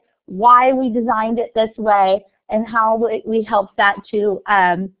around it, why we designed it this way, and how we helped that to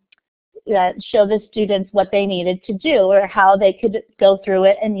show the students what they needed to do or how they could go through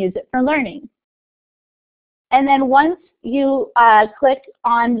it and use it for learning. And then once you click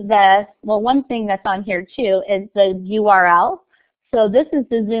on one thing that's on here too is the URL. So this is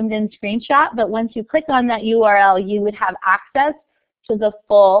the zoomed in screenshot, but once you click on that URL, you would have access to the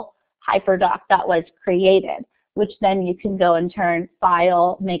full HyperDoc that was created, which then you can go and turn,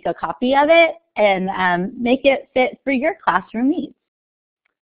 file, make a copy of it, and make it fit for your classroom needs.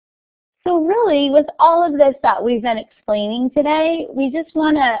 So really, with all of this that we've been explaining today, we just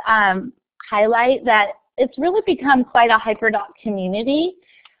want to highlight that it's really become quite a HyperDoc community.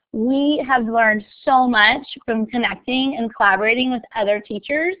 We have learned so much from connecting and collaborating with other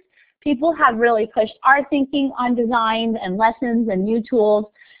teachers. People have really pushed our thinking on designs and lessons and new tools.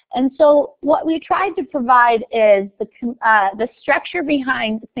 And so what we tried to provide is the structure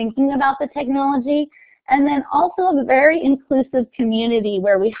behind thinking about the technology, and then also a very inclusive community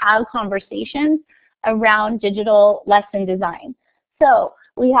where we have conversations around digital lesson design. So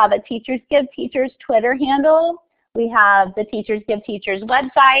we have a Teachers Give Teachers Twitter handle. We have the Teachers Give Teachers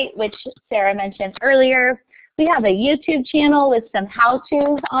website, which Sarah mentioned earlier. We have a YouTube channel with some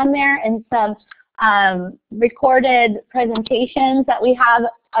how-tos on there and some recorded presentations that we have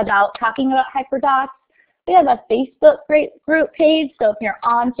about talking about HyperDocs. We have a Facebook group page, so if you're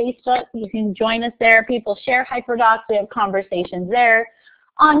on Facebook, you can join us there. People share HyperDocs. We have conversations there.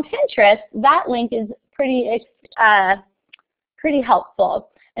 On Pinterest, that link is pretty helpful.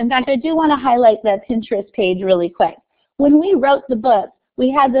 In fact, I do want to highlight that Pinterest page really quick. When we wrote the book,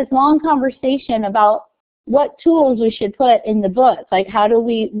 we had this long conversation about what tools we should put in the book, like how do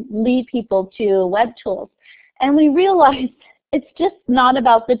we lead people to web tools. And we realized it's just not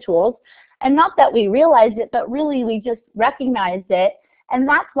about the tools, and not that we realized it, but really we just recognized it, and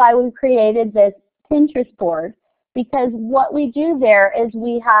that's why we created this Pinterest board, because what we do there is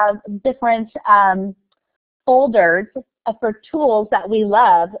we have different folders for tools that we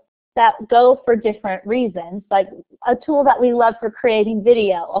love that go for different reasons, like a tool that we love for creating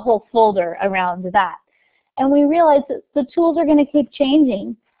video, a whole folder around that. And we realized that the tools are going to keep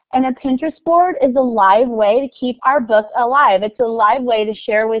changing. And a Pinterest board is a live way to keep our book alive. It's a live way to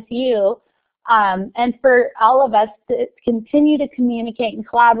share with you and for all of us to continue to communicate and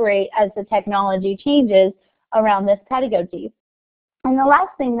collaborate as the technology changes around this pedagogy. And the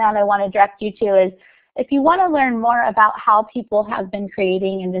last thing that I want to direct you to is if you want to learn more about how people have been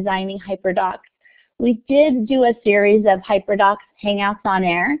creating and designing HyperDocs, we did do a series of HyperDocs Hangouts on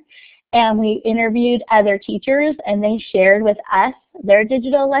Air. And we interviewed other teachers, and they shared with us their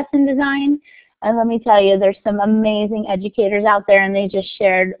digital lesson design. And let me tell you, there's some amazing educators out there, and they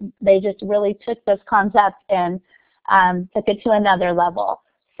just really took this concept and took it to another level.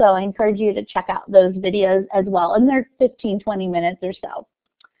 So I encourage you to check out those videos as well, and they're 15, 20 minutes or so.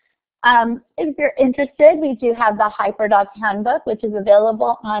 If you're interested, we do have the HyperDocs Handbook, which is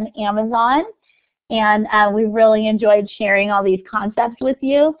available on Amazon. And we really enjoyed sharing all these concepts with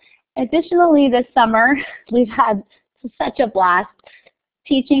you. Additionally, this summer, we've had such a blast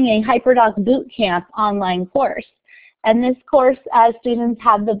teaching a HyperDocs Bootcamp online course. And this course, students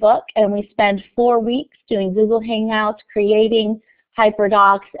have the book, and we spend 4 weeks doing Google Hangouts, creating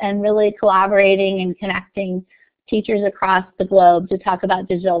HyperDocs, and really collaborating and connecting teachers across the globe to talk about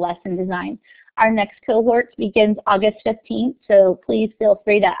digital lesson design. Our next cohort begins August 15th, so please feel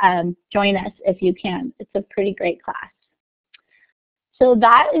free to join us if you can. It's a pretty great class. So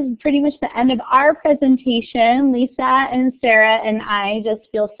that is pretty much the end of our presentation. Lisa and Sarah and I just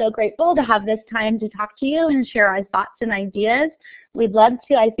feel so grateful to have this time to talk to you and share our thoughts and ideas. We'd love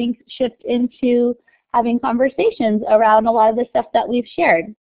to, I think, shift into having conversations around a lot of the stuff that we've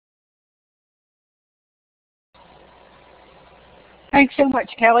shared. Thanks so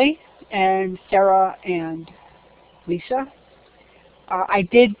much, Kelly and Sarah and Lisa. I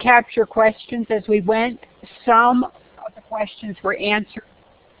did capture questions as we went. Some of the questions were answered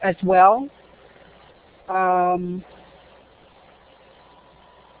as well.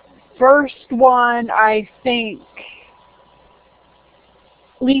 First one, I think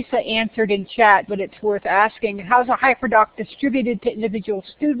Lisa answered in chat, but it's worth asking. How's a HyperDoc distributed to individual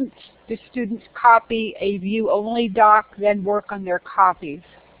students? Do students copy a view-only doc, then work on their copies?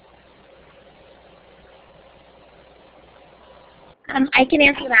 I can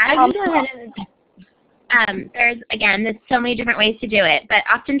answer that. There's so many different ways to do it, but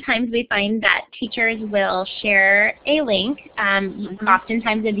oftentimes we find that teachers will share a link,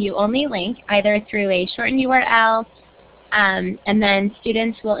 oftentimes a view-only link, either through a shortened URL, and then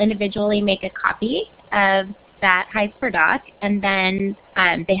students will individually make a copy of that HyperDoc, and then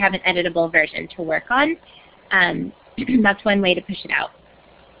they have an editable version to work on. That's one way to push it out.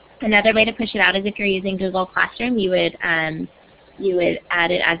 Another way to push it out is if you're using Google Classroom, you would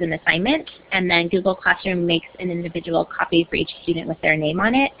add it as an assignment, and then Google Classroom makes an individual copy for each student with their name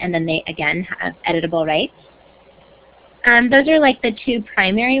on it, and then they, again, have editable rights. Those are like the two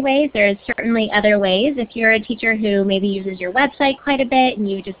primary ways. There's certainly other ways. If you're a teacher who maybe uses your website quite a bit, and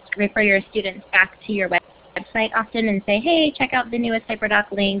you just refer your students back to your website often and say, hey, check out the newest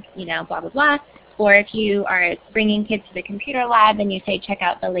HyperDoc link, you know, blah, blah, blah, Or if you are bringing kids to the computer lab and you say, check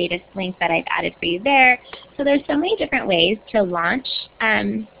out the latest link that I've added for you there. So there's so many different ways to launch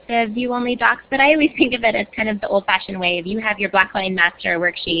the view-only docs, but I always think of it as kind of the old-fashioned way of you have your Blackline master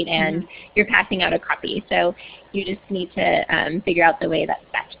worksheet and you're passing out a copy. So you just need to figure out the way that's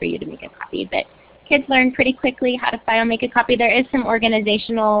best for you to make a copy. But kids learn pretty quickly how to file and make a copy. There is some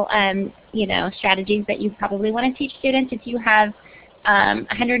organizational strategies that you probably want to teach students. If you have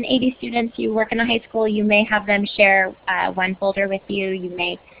 180 students, you work in a high school, you may have them share one folder with you. You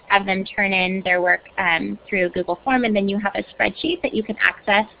may have them turn in their work through a Google form, and then you have a spreadsheet that you can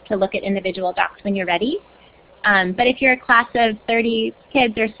access to look at individual docs when you're ready. But if you're a class of 30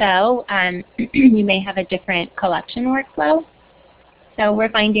 kids or so, you may have a different collection workflow. So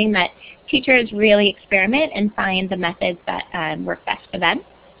we're finding that teachers really experiment and find the methods that work best for them.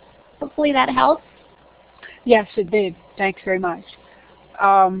 Hopefully that helps. Yes, it did. Thanks very much.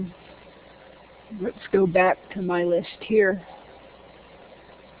 Let's go back to my list here.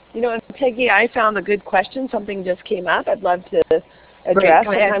 You know, and Peggy, I found a good question. Something just came up I'd love to address.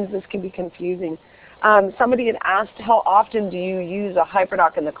 Sometimes this can be confusing. Somebody had asked, how often do you use a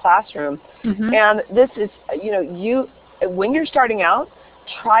HyperDoc in the classroom? And this is, when you're starting out,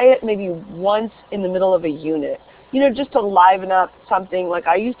 try it maybe once in the middle of a unit. Just to liven up something. Like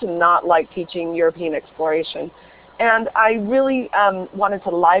I used to not like teaching European exploration, and I really wanted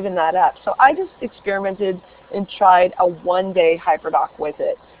to liven that up. So I just experimented and tried a one-day HyperDoc with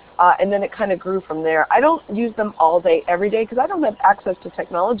it. And then it kind of grew from there. I don't use them all day, every day, because I don't have access to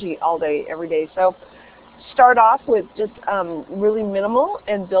technology all day, every day. So start off with just really minimal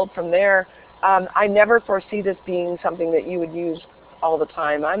and build from there. I never foresee this being something that you would use all the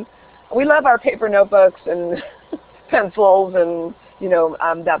time. We love our paper notebooks and pencils and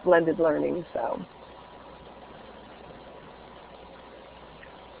that blended learning. So.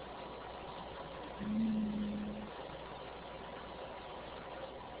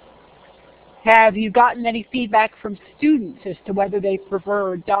 Have you gotten any feedback from students as to whether they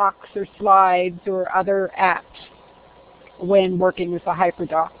prefer docs or slides or other apps when working with the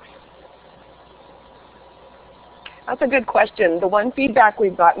HyperDocs? That's a good question. The one feedback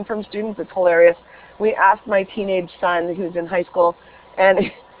we've gotten from students is hilarious. We asked my teenage son, who's in high school, and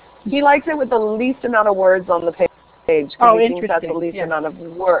he likes it with the least amount of words on the page. Oh, he thinks that's the least amount of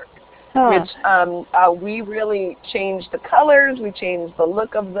work. Which we really changed the colors, we changed the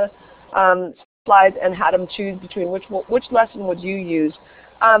look of the slides, and had them choose between which lesson would you use.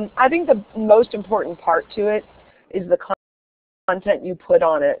 I think the most important part to it is the content you put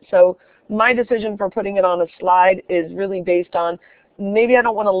on it. So my decision for putting it on a slide is really based on, maybe I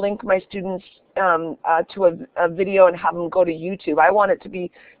don't want to link my students to a video and have them go to YouTube. I want it to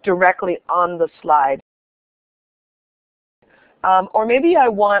be directly on the slide. Or maybe I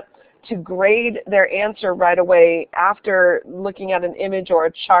want to grade their answer right away after looking at an image or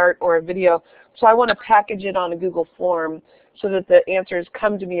a chart or a video. So I want to package it on a Google form so that the answers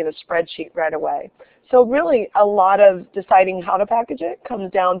come to me in a spreadsheet right away. So really a lot of deciding how to package it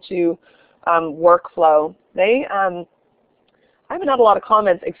comes down to workflow. I haven't had a lot of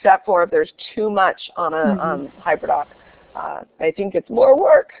comments except for if there's too much on a HyperDoc. I think it's more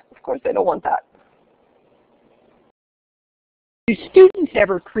work. Of course they don't want that. Do students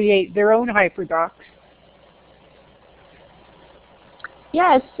ever create their own HyperDocs?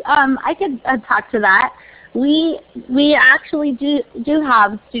 Yes, I could talk to that. We actually do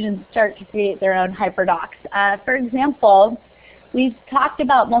have students start to create their own HyperDocs. For example, we've talked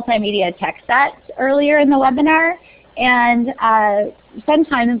about multimedia text sets earlier in the webinar, and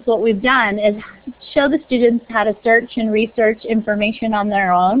sometimes what we've done is show the students how to search and research information on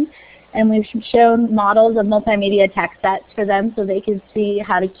their own. And we've shown models of multimedia text sets for them so they can see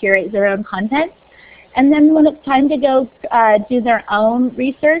how to curate their own content. And then when it's time to go do their own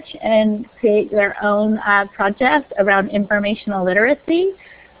research and create their own project around informational literacy,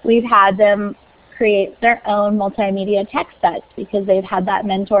 we've had them create their own multimedia text sets because they've had that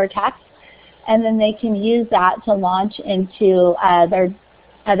mentor text. And then they can use that to launch into their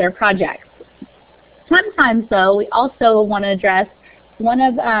other projects. Sometimes, though, we also want to address one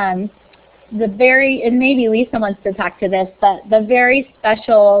of and maybe Lisa wants to talk to this, but the very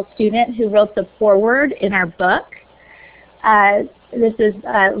special student who wrote the foreword in our book. This is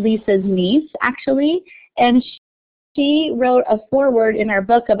Lisa's niece, actually, and she wrote a foreword in our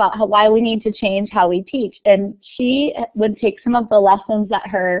book about why we need to change how we teach. And she would take some of the lessons that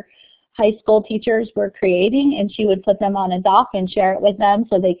her high school teachers were creating, and she would put them on a doc and share it with them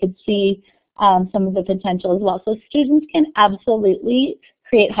so they could see some of the potential as well. So students can absolutely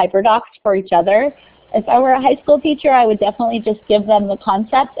create HyperDocs for each other. If I were a high school teacher, I would definitely just give them the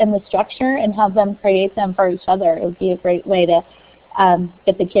concept and the structure and have them create them for each other. It would be a great way to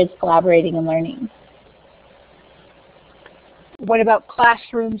get the kids collaborating and learning. What about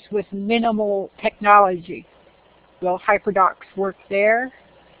classrooms with minimal technology? Will HyperDocs work there?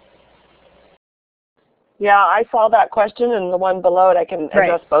 Yeah, I saw that question, and the one below it, I can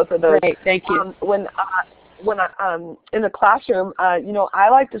address both of those. Great, thank you. When I in the classroom, you know, I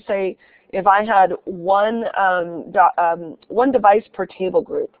like to say if I had one device per table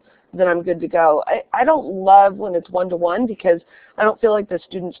group, then I'm good to go. I don't love when it's one-to-one because I don't feel like the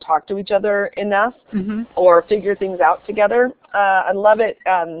students talk to each other enough or figure things out together. I love it.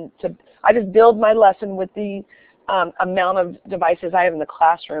 I just build my lesson with the amount of devices I have in the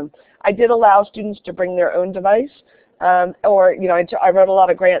classroom. I did allow students to bring their own device, or you know, I wrote a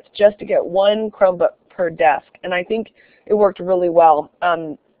lot of grants just to get one Chromebook per desk, and I think it worked really well.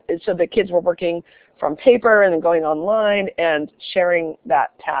 So the kids were working from paper and then going online and sharing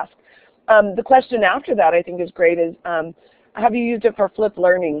that task. The question after that I think is great is, have you used it for flipped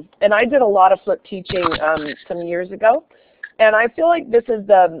learning? And I did a lot of flipped teaching some years ago, and I feel like this is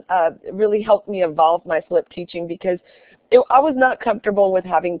really helped me evolve my flipped teaching because I was not comfortable with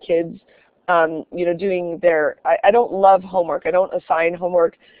having kids, you know, doing their, I don't love homework. I don't assign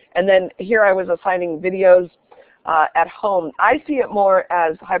homework. And then here I was assigning videos at home. I see it more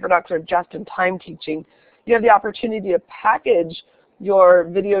as HyperDocs or just-in-time teaching. You have the opportunity to package your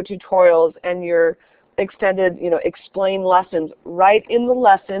video tutorials and your extended, you know, explain lessons right in the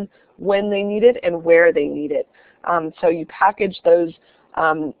lesson when they need it and where they need it. So you package those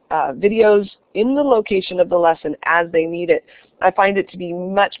videos in the location of the lesson as they need it. I find it to be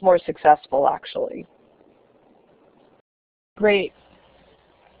much more successful, actually. Great.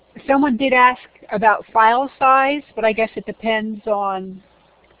 Someone did ask about file size, but I guess it depends on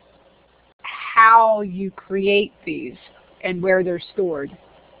how you create these and where they're stored.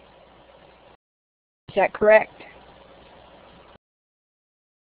 Is that correct?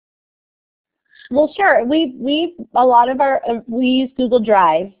 Well, sure. We use Google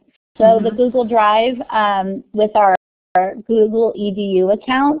Drive. So the Google Drive with our Google EDU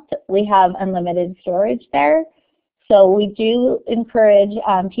account, we have unlimited storage there. So we do encourage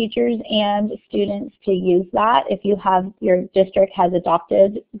teachers and students to use that if your district has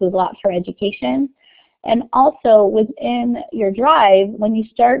adopted Google Apps for Education. And also within your Drive, when you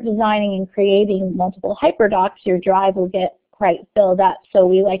start designing and creating multiple HyperDocs, your Drive will get quite filled up. So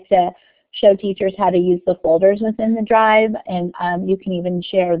we like to show teachers how to use the folders within the Drive, and you can even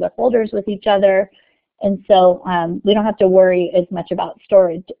share the folders with each other. And so we don't have to worry as much about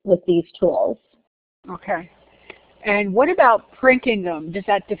storage with these tools. Okay. And what about printing them? Does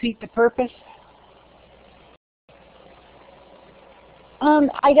that defeat the purpose?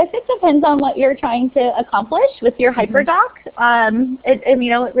 I guess it depends on what you're trying to accomplish with your HyperDocs.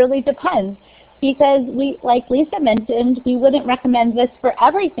 It really depends. Because like Lisa mentioned, we wouldn't recommend this for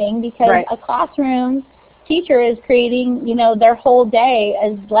everything because a classroom teacher is creating, you know, their whole day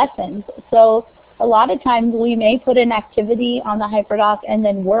as lessons. So a lot of times we may put an activity on the HyperDoc and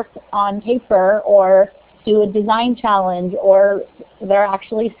then work on paper or do a design challenge, or they're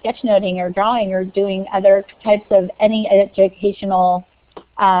actually sketchnoting or drawing or doing other types of any educational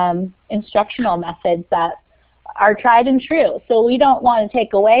instructional methods that are tried and true. So we don't want to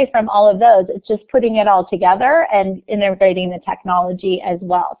take away from all of those. It's just putting it all together and integrating the technology as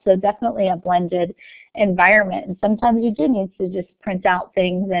well. So definitely a blended environment. And sometimes you do need to just print out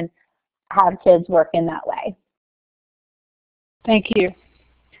things and have kids work in that way. Thank you.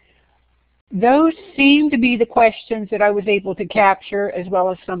 Those seem to be the questions that I was able to capture, as well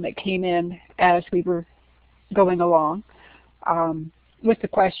as some that came in as we were going along with the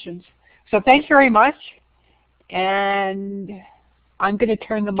questions. So thanks very much. And I'm going to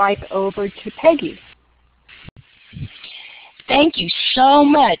turn the mic over to Peggy. Thank you so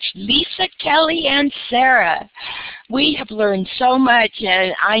much, Lisa, Kelly, and Sarah. We have learned so much,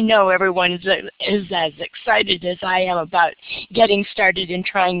 and I know everyone is as excited as I am about getting started and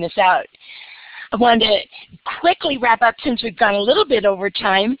trying this out. I wanted to quickly wrap up since we've gone a little bit over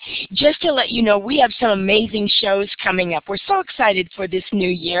time, just to let you know we have some amazing shows coming up. We're so excited for this new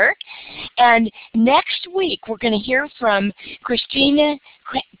year. And next week we're going to hear from Christina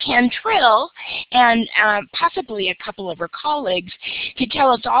Cantrill and possibly a couple of her colleagues to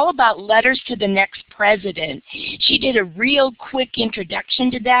tell us all about letters to the next president. She did a real quick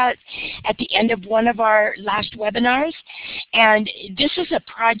introduction to that at the end of one of our last webinars, and this is a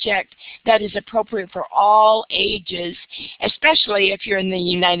project that is appropriate for all ages, especially if you're in the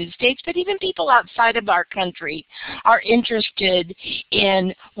United States, but even people outside of our country are interested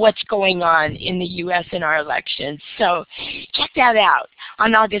in what's going on in the U.S. in our elections. So check that out.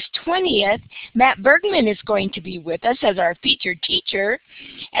 On August 20th, Matt Bergman is going to be with us as our featured teacher,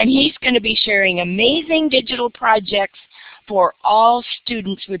 and he's going to be sharing amazing digital projects for all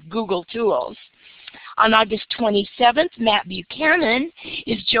students with Google tools. On August 27th, Matt Buchanan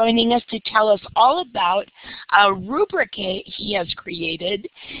is joining us to tell us all about a rubric he has created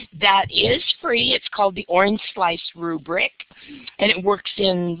that is free. It's called the Orange Slice Rubric, and it works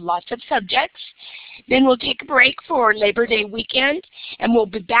in lots of subjects. Then we'll take a break for Labor Day weekend, and we'll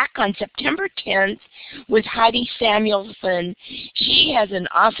be back on September 10th with Heidi Samuelson. She has an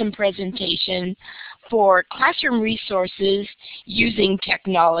awesome presentation for classroom resources using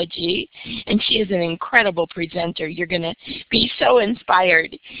technology, and she is an incredible presenter. You're going to be so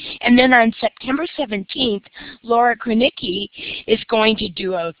inspired. And then on September 17th, Laura Krenicki is going to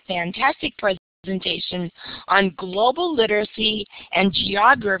do a fantastic presentation on global literacy and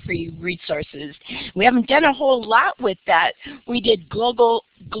geography resources. We haven't done a whole lot with that. We did global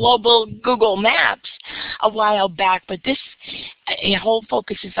Google Maps a while back, but this whole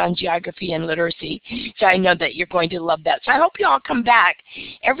focus is on geography and literacy, so I know that you're going to love that. So I hope you all come back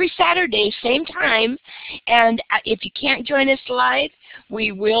every Saturday, same time, and if you can't join us live,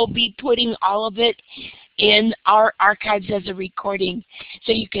 we will be putting all of it in our archives as a recording,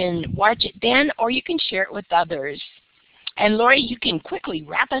 so you can watch it then or you can share it with others. And Lori, you can quickly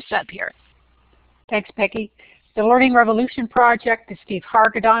wrap us up here. Thanks, Peggy. The Learning Revolution Project is Steve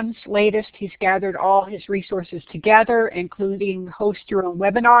Hargadon's latest. He's gathered all his resources together, including Host Your Own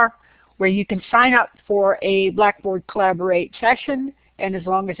Webinar, where you can sign up for a Blackboard Collaborate session, and as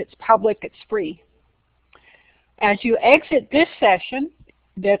long as it's public, it's free. As you exit this session,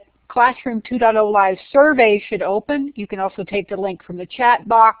 the Classroom 2.0 Live survey should open. You can also take the link from the chat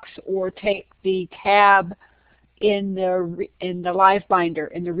box or take the tab in the Live Binder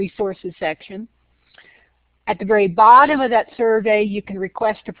in the Resources section. At the very bottom of that survey, you can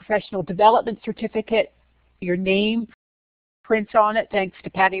request a professional development certificate. Your name prints on it, thanks to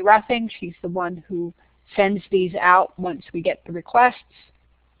Patty Ruffing. She's the one who sends these out once we get the requests.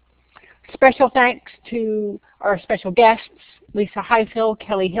 Special thanks to our special guests, Lisa Highfill,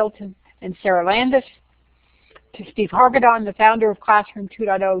 Kelly Hilton, and Sarah Landis. To Steve Hargadon, the founder of Classroom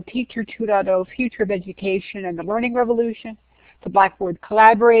 2.0, Teacher 2.0, Future of Education, and the Learning Revolution. To Blackboard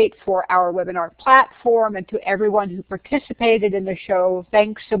Collaborate for our webinar platform, and to everyone who participated in the show,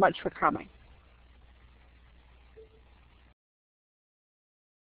 thanks so much for coming.